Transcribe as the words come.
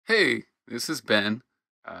Hey, this is Ben,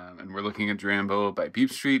 and we're looking at Drambo by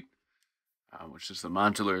BeepStreet, which is the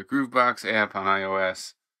modular Groovebox app on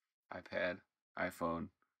iOS, iPad, iPhone,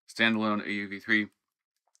 standalone AUV3.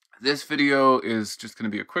 This video is just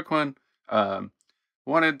going to be a quick one.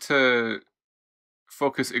 Wanted to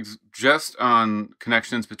focus just on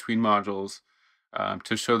connections between modules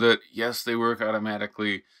to show that, yes, they work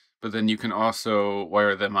automatically, but then you can also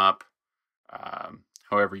wire them up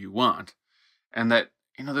however you want. And that,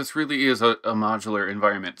 this really is a modular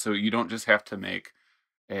environment. So you don't just have to make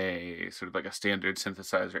a sort of like a standard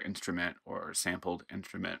synthesizer instrument or sampled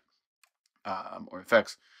instrument or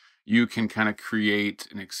effects. You can kind of create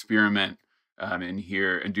an experiment in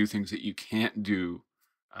here and do things that you can't do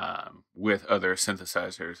with other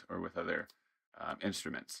synthesizers or with other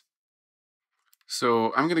instruments.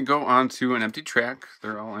 So I'm going to go on to an empty track.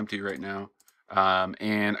 They're all empty right now.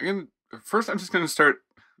 And first I'm just going to start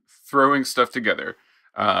throwing stuff together.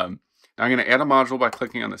 Now I'm going to add a module by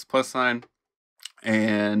clicking on this plus sign.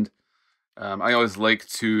 And I always like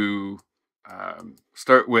to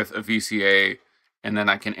start with a VCA, and then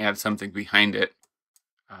I can add something behind it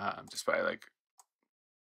just by like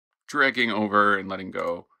dragging over and letting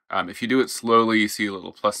go. If you do it slowly, you see a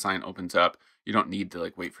little plus sign opens up. You don't need to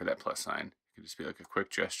like wait for that plus sign. It can just be like a quick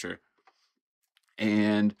gesture.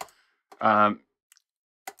 And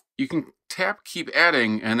you can tap keep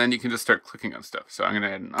adding, and then you can just start clicking on stuff. So I'm going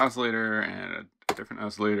to add an oscillator and a different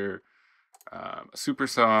oscillator, a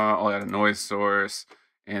supersaw. I'll add a noise source,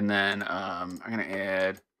 and then I'm going to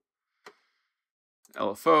add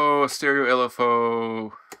LFO, a stereo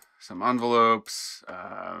LFO, some envelopes,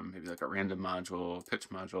 maybe like a random module, pitch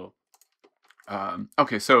module.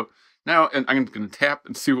 Okay, so now I'm going to tap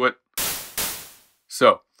and see what.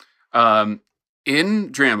 So in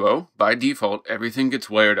Drambo, by default, everything gets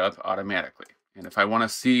wired up automatically. And if I want to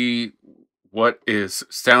see what is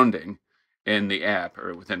sounding in the app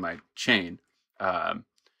or within my chain,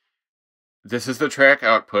 this is the track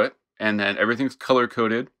output, and then everything's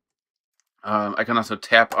color-coded. I can also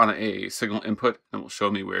tap on a signal input, and it will show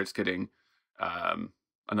me where it's getting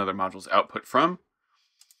another module's output from.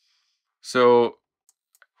 So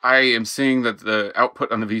I am seeing that the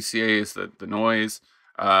output on the VCA is the noise.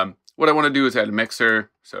 What I want to do is add a mixer.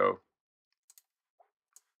 So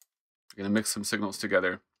I'm going to mix some signals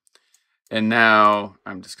together. And now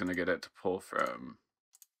I'm just going to get it to pull from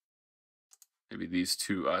maybe these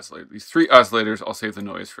two oscillators. These three oscillators, I'll save the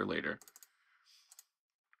noise for later.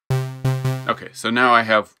 Okay, so now I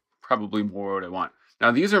have probably more what I want. Now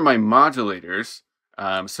these are my modulators.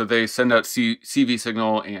 So they send out CV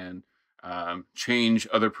signal and change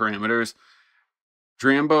other parameters.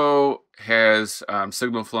 Drambo has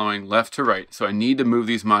signal flowing left to right, so I need to move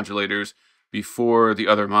these modulators before the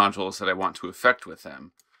other modules that I want to affect with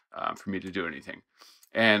them for me to do anything.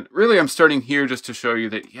 And really I'm starting here just to show you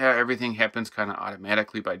that, yeah, everything happens kind of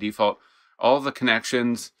automatically by default. All the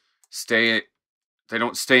connections they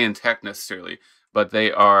don't stay intact necessarily, but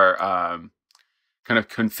they are kind of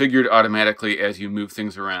configured automatically as you move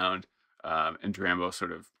things around, and Drambo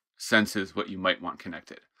sort of senses what you might want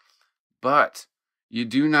connected. But you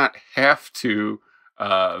do not have to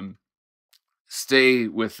stay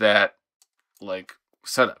with that like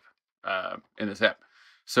setup in this app.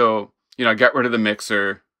 So, I got rid of the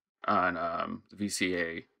mixer on the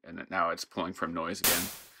VCA, and now it's pulling from noise again.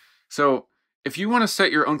 So if you want to set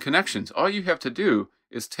your own connections, all you have to do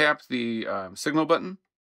is tap the signal button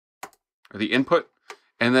or the input,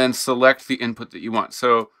 and then select the input that you want.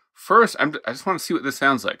 So first, I just want to see what this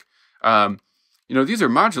sounds like. These are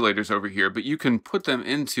modulators over here, but you can put them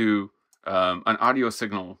into an audio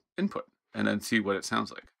signal input and then see what it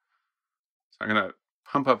sounds like. So I'm going to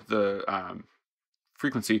pump up the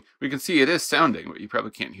frequency. We can see it is sounding, but you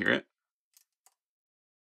probably can't hear it.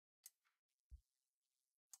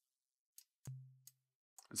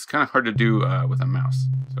 It's kind of hard to do with a mouse.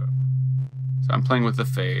 So I'm playing with the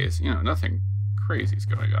phase. Nothing crazy is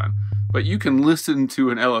going on. But you can listen to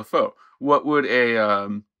an LFO. What would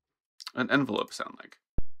an envelope sound like?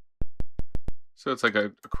 So it's like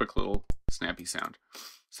a quick little snappy sound.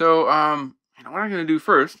 So what I'm going to do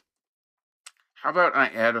first, how about I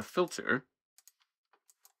add a filter,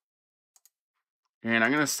 and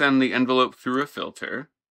I'm going to send the envelope through a filter,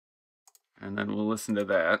 and then we'll listen to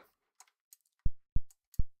that.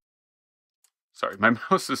 Sorry, my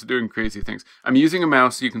mouse is doing crazy things. I'm using a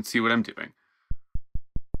mouse so you can see what I'm doing.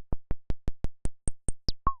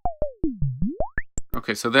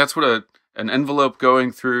 Okay, so that's what an envelope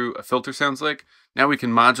going through a filter sounds like. Now we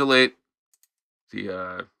can modulate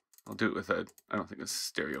the, I'll do it with I don't think it's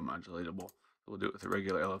stereo modulatable. We'll do it with a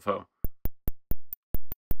regular LFO.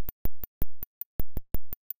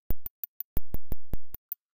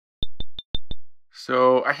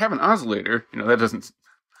 So I have an oscillator. That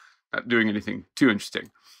not doing anything too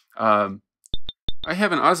interesting. I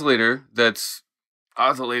have an oscillator that's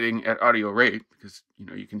oscillating at audio rate because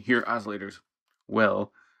you can hear oscillators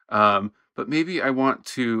well. But maybe I want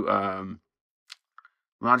to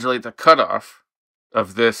modulate the cutoff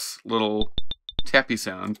of this little tappy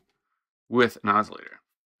sound with an oscillator.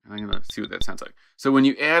 And I'm going to see what that sounds like. So when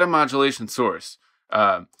you add a modulation source,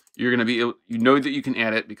 you're going to be able, that you can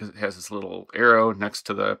add it because it has this little arrow next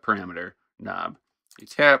to the parameter knob. You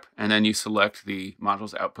tap, and then you select the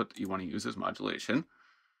module's output that you want to use as modulation.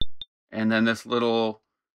 And then this little,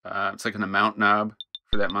 it's like an amount knob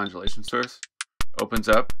for that modulation source, opens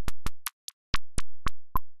up.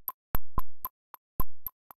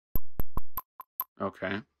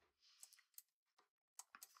 Okay.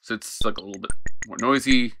 So it's like a little bit more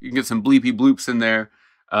noisy. You can get some bleepy bloops in there.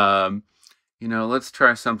 Let's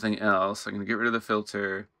try something else. I'm going to get rid of the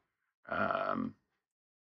filter. I'm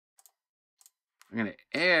going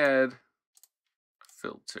to add a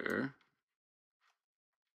filter.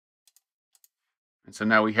 And so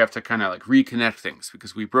now we have to kind of like reconnect things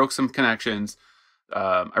because we broke some connections.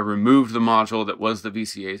 I removed the module that was the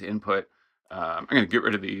VCA's input. I'm going to get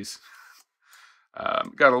rid of these.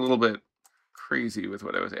 Got a little bit crazy with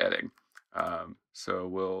what I was adding. So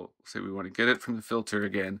we'll say we want to get it from the filter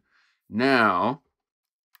again. Now,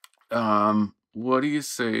 what do you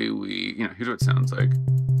say we, here's what it sounds like.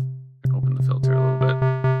 Open the filter a little bit.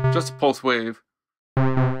 Just a pulse wave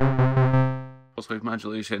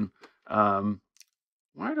modulation.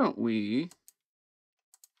 Why don't we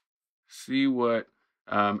see what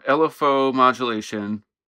LFO modulation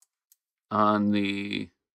on the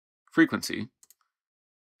frequency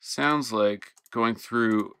sounds like going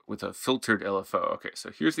through with a filtered LFO. Okay,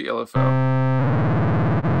 so here's the LFO.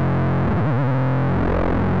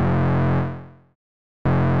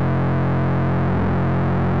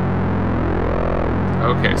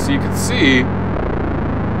 Okay, so you can see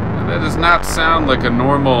that does not sound like a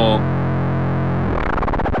normal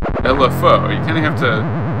LFO. You kind of have to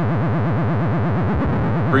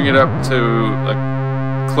bring it up to like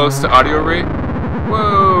close to audio rate.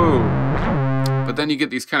 Whoa! But then you get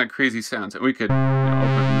these kind of crazy sounds, and we could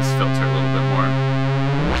open this filter a little bit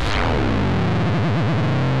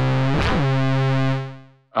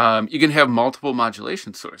more. You can have multiple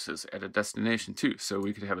modulation sources at a destination too. So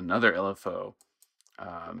we could have another LFO.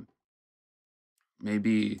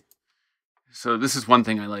 Maybe. So this is one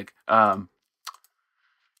thing I like.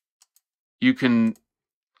 You can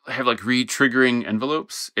have like re-triggering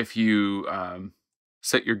envelopes if you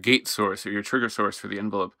set your gate source or your trigger source for the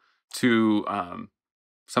envelope to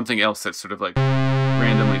something else that sort of like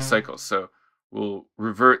randomly cycles. So we'll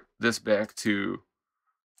revert this back to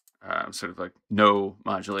sort of like no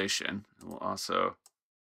modulation. And we'll also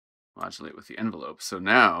modulate with the envelope. So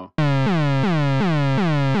now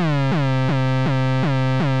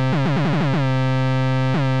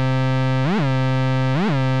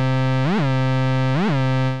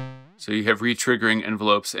so you have re-triggering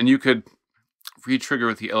envelopes, and you could re-trigger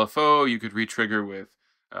with the LFO, you could re-trigger with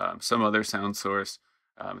some other sound source.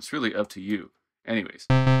 It's really up to you. Anyways,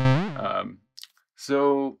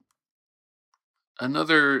 so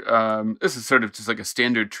another, this is sort of just like a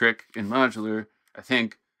standard trick in modular, I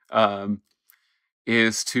think,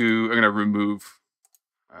 is to, I'm going to remove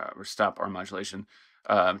or stop our modulation,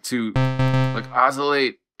 to like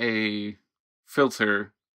oscillate a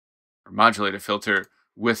filter or modulate a filter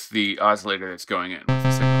with the oscillator that's going in with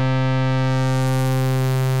the signal.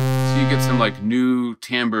 So you get some like new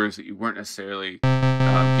timbres that you weren't necessarily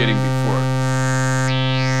getting before.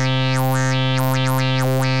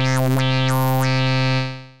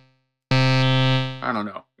 I don't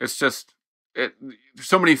know. It's just, there's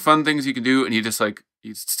so many fun things you can do, and you just like,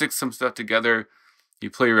 you stick some stuff together, you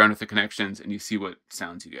play around with the connections, and you see what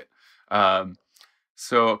sounds you get.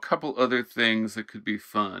 So a couple other things that could be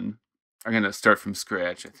fun. I'm going to start from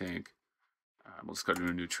scratch, I think. We'll just go to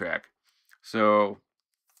a new track. So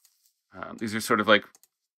these are sort of like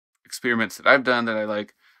experiments that I've done that I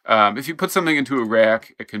like. If you put something into a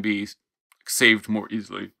rack, it can be saved more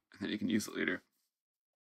easily, and then you can use it later.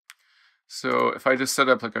 So if I just set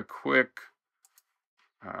up like a quick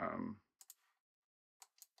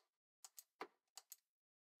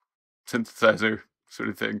synthesizer sort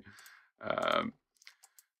of thing,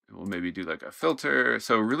 we'll maybe do like a filter.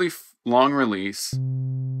 So really long release.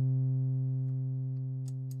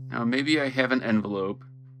 Now maybe I have an envelope.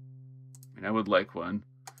 I mean, I would like one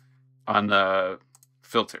on the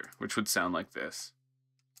filter, which would sound like this.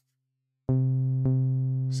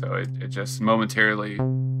 So it just momentarily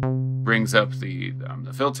brings up the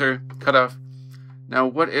filter cutoff. Now,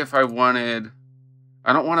 what if I wanted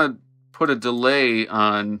I don't want to put a delay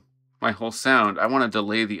on my whole sound. I want to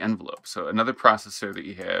delay the envelope. So another processor that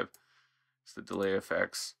you have is the delay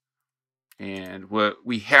effects. And what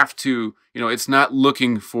we have to, it's not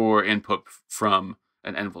looking for input from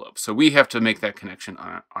an envelope. So we have to make that connection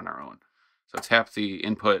on our own. So tap the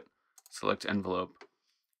input, select envelope,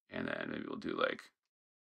 and then maybe we'll do like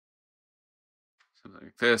something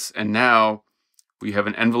like this. And now we have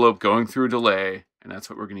an envelope going through a delay, and that's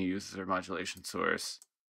what we're going to use as our modulation source.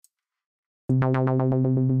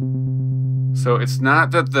 So it's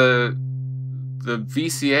not that the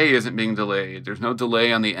VCA isn't being delayed. There's no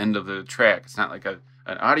delay on the end of the track. It's not like an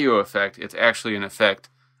audio effect. It's actually an effect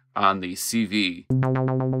on the CV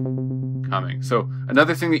coming. So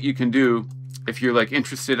another thing that you can do if you're like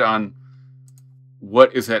interested on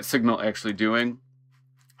what is that signal actually doing,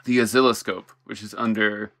 the oscilloscope, which is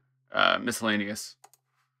under miscellaneous,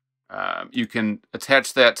 you can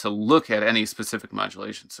attach that to look at any specific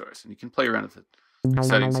modulation source, and you can play around with the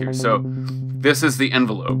settings here. So this is the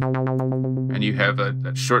envelope, and you have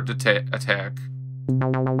a short attack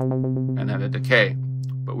and then a decay.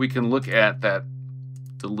 But we can look at that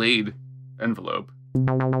delayed envelope,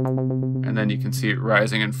 and then you can see it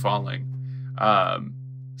rising and falling.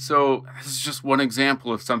 So this is just one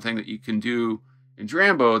example of something that you can do in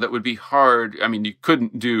Drambo that would be hard. I mean, you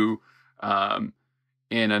couldn't do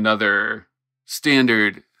in another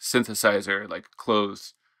standard synthesizer, like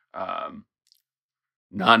closed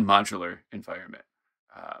non-modular environment.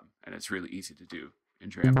 And it's really easy to do in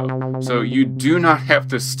Drambo. So you do not have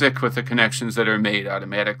to stick with the connections that are made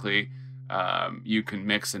automatically. You can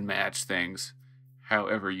mix and match things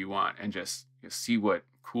however you want and just see what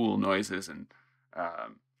cool noises and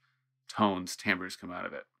tones, timbres come out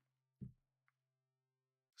of it.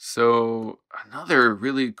 So another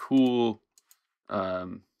really cool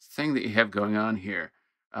thing that you have going on here.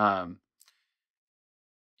 I'm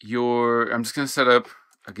just going to set up,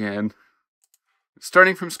 again,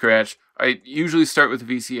 starting from scratch. I usually start with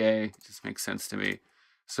the VCA. It just makes sense to me.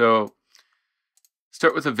 So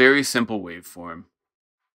start with a very simple waveform,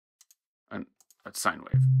 a sine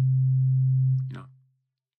wave.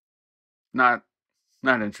 Not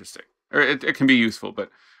interesting. Or it can be useful,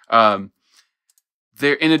 but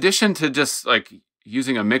there, in addition to just like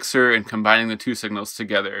using a mixer and combining the two signals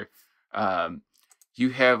together, you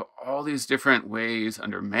have all these different ways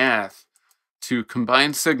under math to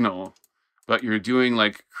combine signal, but you're doing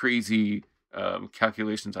like crazy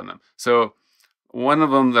calculations on them. So one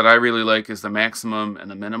of them that I really like is the maximum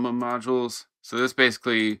and the minimum modules. So this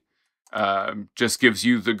basically just gives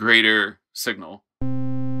you the greater signal.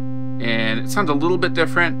 And it sounds a little bit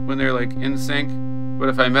different when they're like in sync, but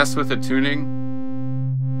if I mess with the tuning,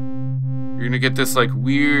 you're gonna get this like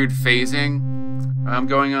weird phasing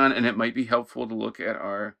going on, and it might be helpful to look at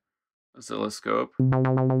our oscilloscope.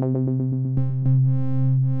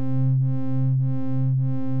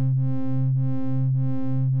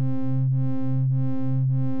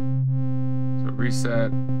 So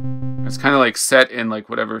reset. It's kind of like set in like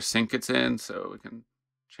whatever sync it's in, so we can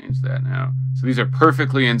change that now. So these are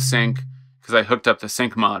perfectly in sync because I hooked up the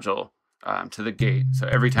sync module to the gate. So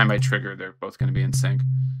every time I trigger, they're both going to be in sync.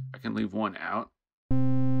 I can leave one out.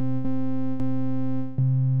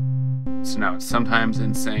 So now it's sometimes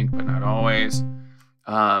in sync, but not always.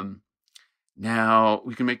 Now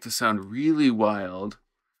we can make the sound really wild.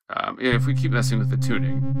 If we keep messing with the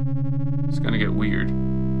tuning, it's going to get weird.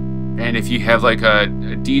 And if you have like a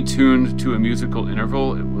detuned to a musical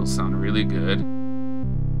interval, it will sound really good.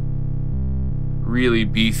 Really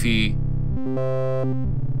beefy.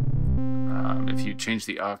 If you change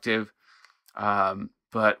the octave.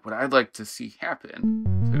 But what I'd like to see happen,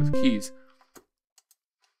 play with keys.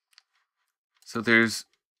 So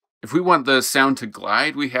if we want the sound to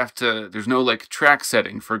glide, there's no like track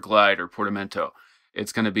setting for glide or portamento.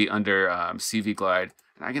 It's going to be under CV glide,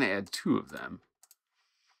 and I'm going to add 2 of them.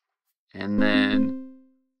 And then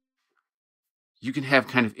you can have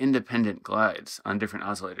kind of independent glides on different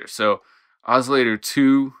oscillators. So oscillator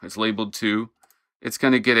 2 is labeled 2. It's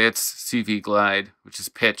going to get its CV glide, which is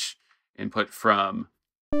pitch, input from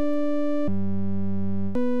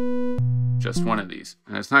just one of these.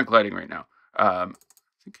 And it's not gliding right now. I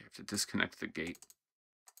think I have to disconnect the gate.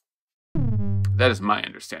 That is my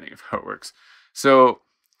understanding of how it works. So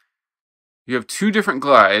you have 2 different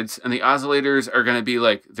glides, and the oscillators are going to be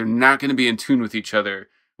like, they're not going to be in tune with each other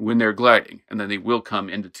when they're gliding, and then they will come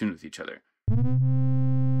into tune with each other.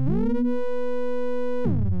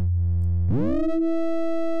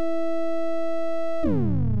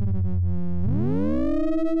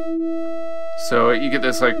 So you get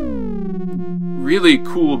this like really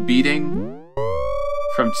cool beating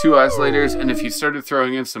from 2 oscillators, and if you started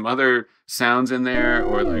throwing in some other sounds in there,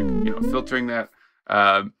 or like, you know, filtering that,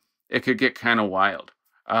 it could get kind of wild.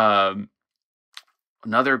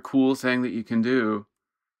 Another cool thing that you can do,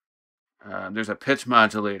 there's a pitch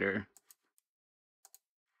modulator.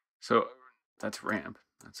 So that's ramp,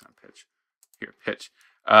 that's not pitch. Here, pitch.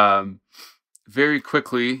 Very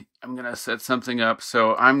quickly, I'm gonna set something up.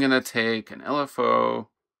 So I'm gonna take an LFO,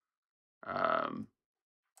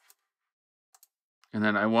 and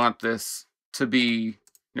then I want this to be,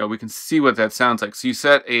 you know, we can see what that sounds like. So you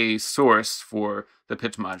set a source for the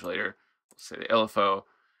pitch modulator, let's say the LFO,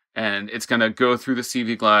 and it's going to go through the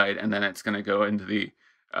CV glide, and then it's going to go into the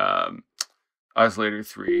oscillator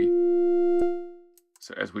 3.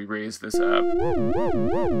 So as we raise this up,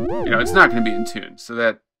 you know, it's not going to be in tune, so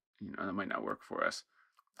that, you know, that might not work for us.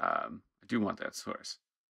 I do want that source.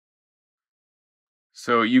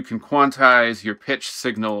 So you can quantize your pitch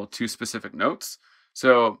signal to specific notes.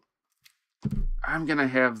 So I'm going to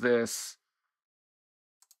have this,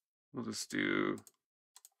 we'll just do,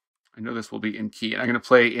 I know this will be in key, and I'm going to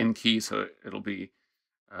play in key, so it'll be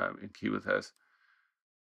in key with us.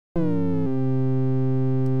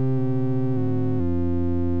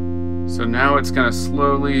 So now it's going to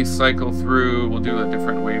slowly cycle through. We'll do a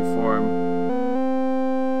different waveform.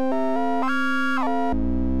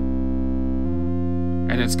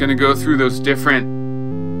 And it's going to go through those different,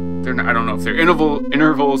 I don't know if they're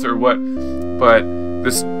intervals or what, but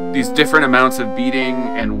these different amounts of beating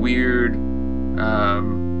and weird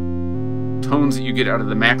tones that you get out of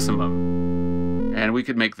the maximum. And we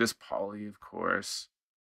could make this poly, of course.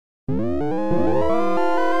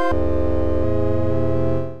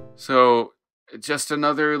 So just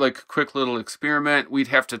another like quick little experiment. We'd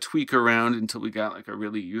have to tweak around until we got like a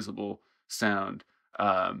really usable sound.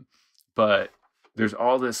 But there's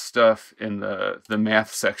all this stuff in the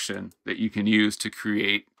math section that you can use to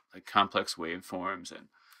create like complex waveforms, and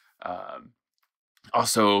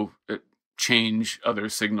also change other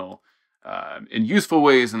signal in useful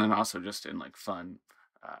ways, and then also just in like fun,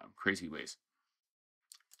 crazy ways.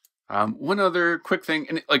 One other quick thing,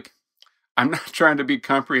 and like, I'm not trying to be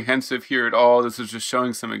comprehensive here at all. This is just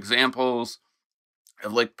showing some examples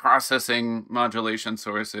of like processing modulation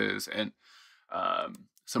sources, and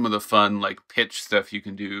some of the fun like pitch stuff you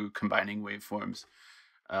can do combining waveforms.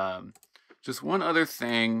 Just one other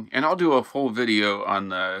thing, and I'll do a whole video on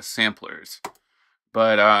the samplers,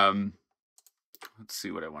 but let's see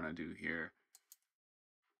what I want to do here.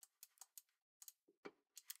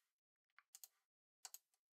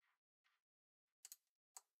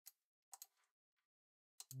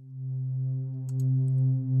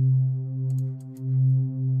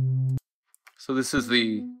 So this is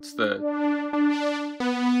the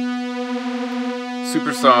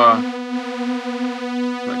super saw.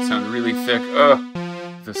 Might sound really thick.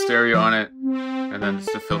 The stereo on it, and then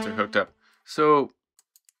just the filter hooked up. So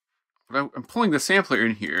I'm pulling the sampler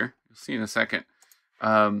in here. You'll see in a second.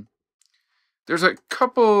 There's a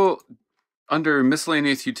couple under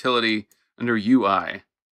miscellaneous utility under UI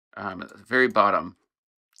at the very bottom.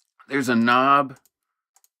 There's a knob,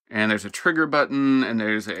 and there's a trigger button, and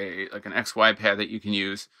there's like an XY pad that you can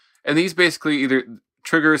use. And these basically either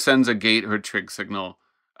trigger sends a gate or a trig signal.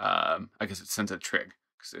 I guess it sends a trig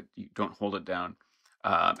because you don't hold it down.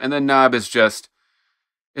 And then knob is just,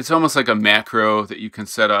 it's almost like a macro that you can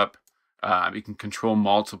set up. You can control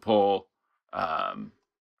multiple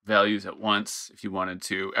values at once if you wanted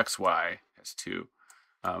to. XY has 2.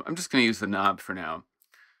 I'm just going to use the knob for now.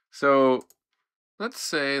 So let's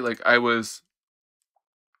say like I was,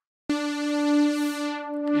 you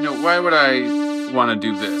know, why would I want to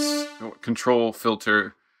do this? Control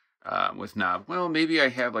filter with knob. Well, maybe I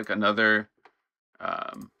have like another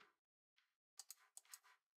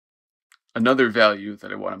value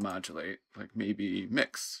that I want to modulate, like maybe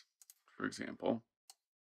mix, for example.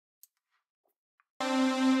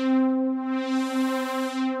 I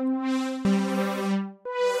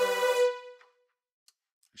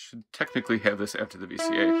should technically have this after the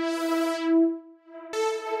VCA.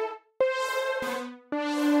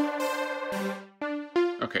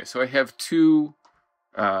 Okay, so I have 2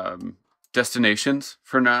 destinations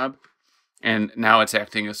for knob, and now it's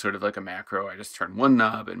acting as sort of like a macro. I just turn one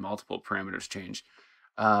knob and multiple parameters change.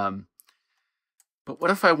 But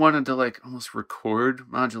what if I wanted to like almost record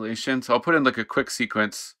modulation? So I'll put in like a quick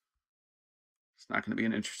sequence. It's not going to be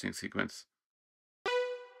an interesting sequence.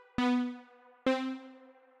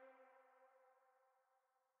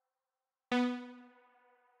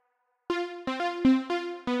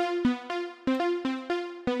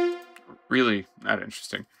 Really not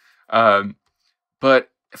interesting. But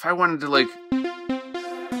if I wanted to like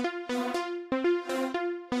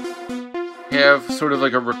have sort of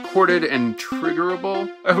like a recorded and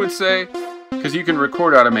triggerable, I would say, because you can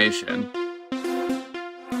record automation.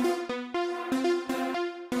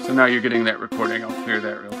 So now you're getting that recording. I'll clear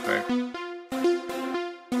that real quick.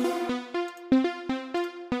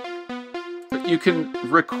 But you can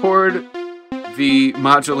record the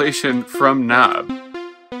modulation from knob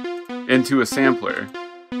into a sampler.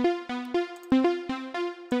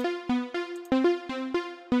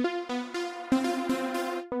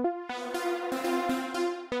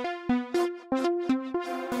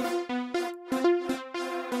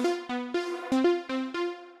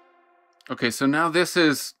 Okay, so now this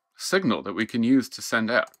is signal that we can use to send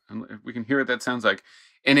out. And we can hear what that sounds like.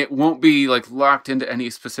 And it won't be like locked into any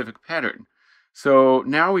specific pattern. So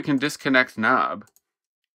now we can disconnect knob.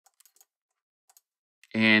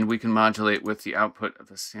 And we can modulate with the output of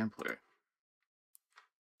the sampler.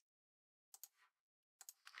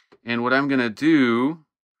 And what I'm going to do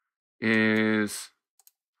is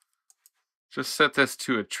just set this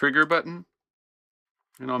to a trigger button.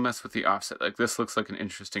 And I'll mess with the offset. Like this looks like an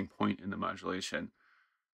interesting point in the modulation.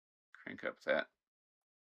 Crank up that.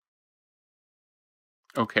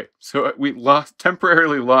 Okay, so we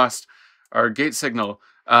temporarily lost our gate signal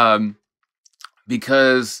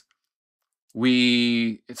because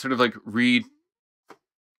it sort of like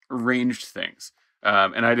rearranged things.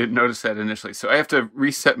 And I didn't notice that initially. So I have to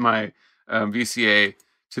reset my VCA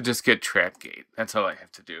to just get track gate. That's all I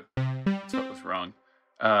have to do. That's what was wrong.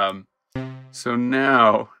 So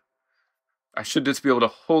now I should just be able to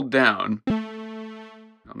hold down.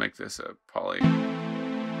 I'll make this a poly.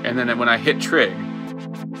 And then when I hit trig,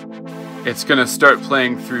 it's going to start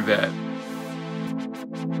playing through that.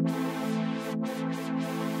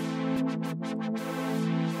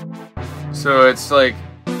 So it's like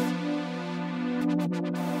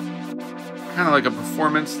kind of like a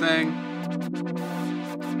performance thing.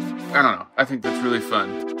 I don't know. I think that's really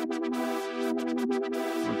fun.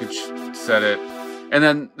 We could set it. And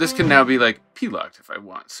then this can now be like P-locked if I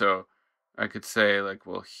want. So I could say like,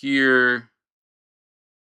 well, here,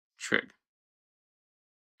 trig.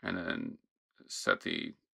 And then set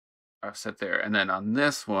the offset there. And then on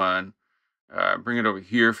this one, bring it over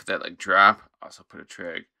here for that like drop. Also put a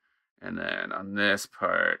trig. And then on this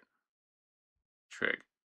part, trig.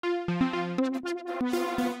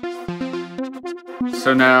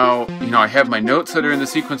 So now, I have my notes that are in the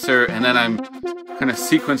sequencer, and then I'm kind of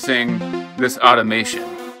sequencing this automation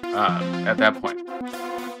at that point.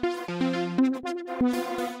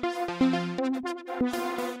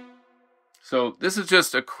 So this is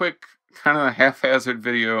just a quick kind of haphazard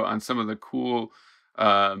video on some of the cool,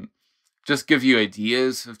 just give you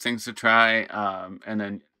ideas of things to try, and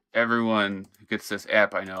then everyone who gets this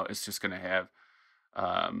app, I know, is just going to have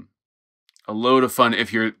a load of fun.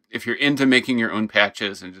 If you're into making your own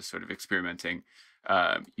patches and just sort of experimenting,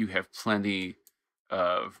 you have plenty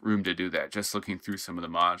of room to do that. Just looking through some of the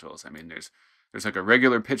modules. I mean, there's like a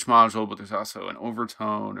regular pitch module, but there's also an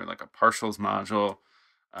overtone or like a partials module.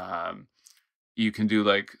 You can do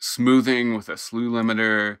like smoothing with a slew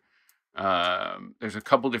limiter. There's a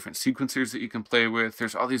couple different sequencers that you can play with.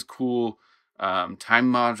 There's all these cool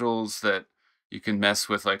time modules that you can mess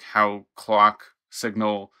with, like how clock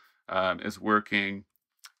signal is working.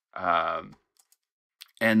 And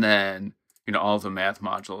then, all of the math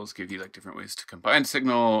modules give you like different ways to combine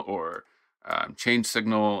signal or change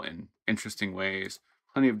signal in interesting ways.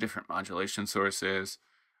 Plenty of different modulation sources.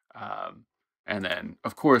 And then,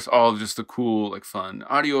 of course, all of just the cool, like fun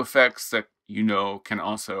audio effects that can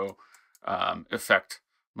also affect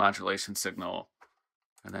modulation signal.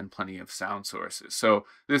 And then plenty of sound sources. So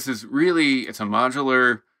this is really, it's a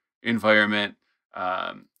modular environment.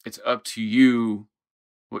 It's up to you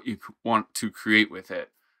what you want to create with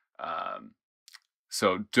it.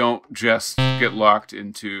 So don't just get locked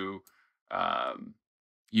into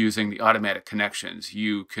using the automatic connections.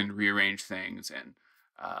 You can rearrange things and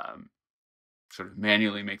sort of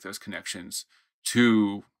manually make those connections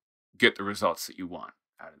to get the results that you want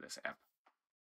out of this app.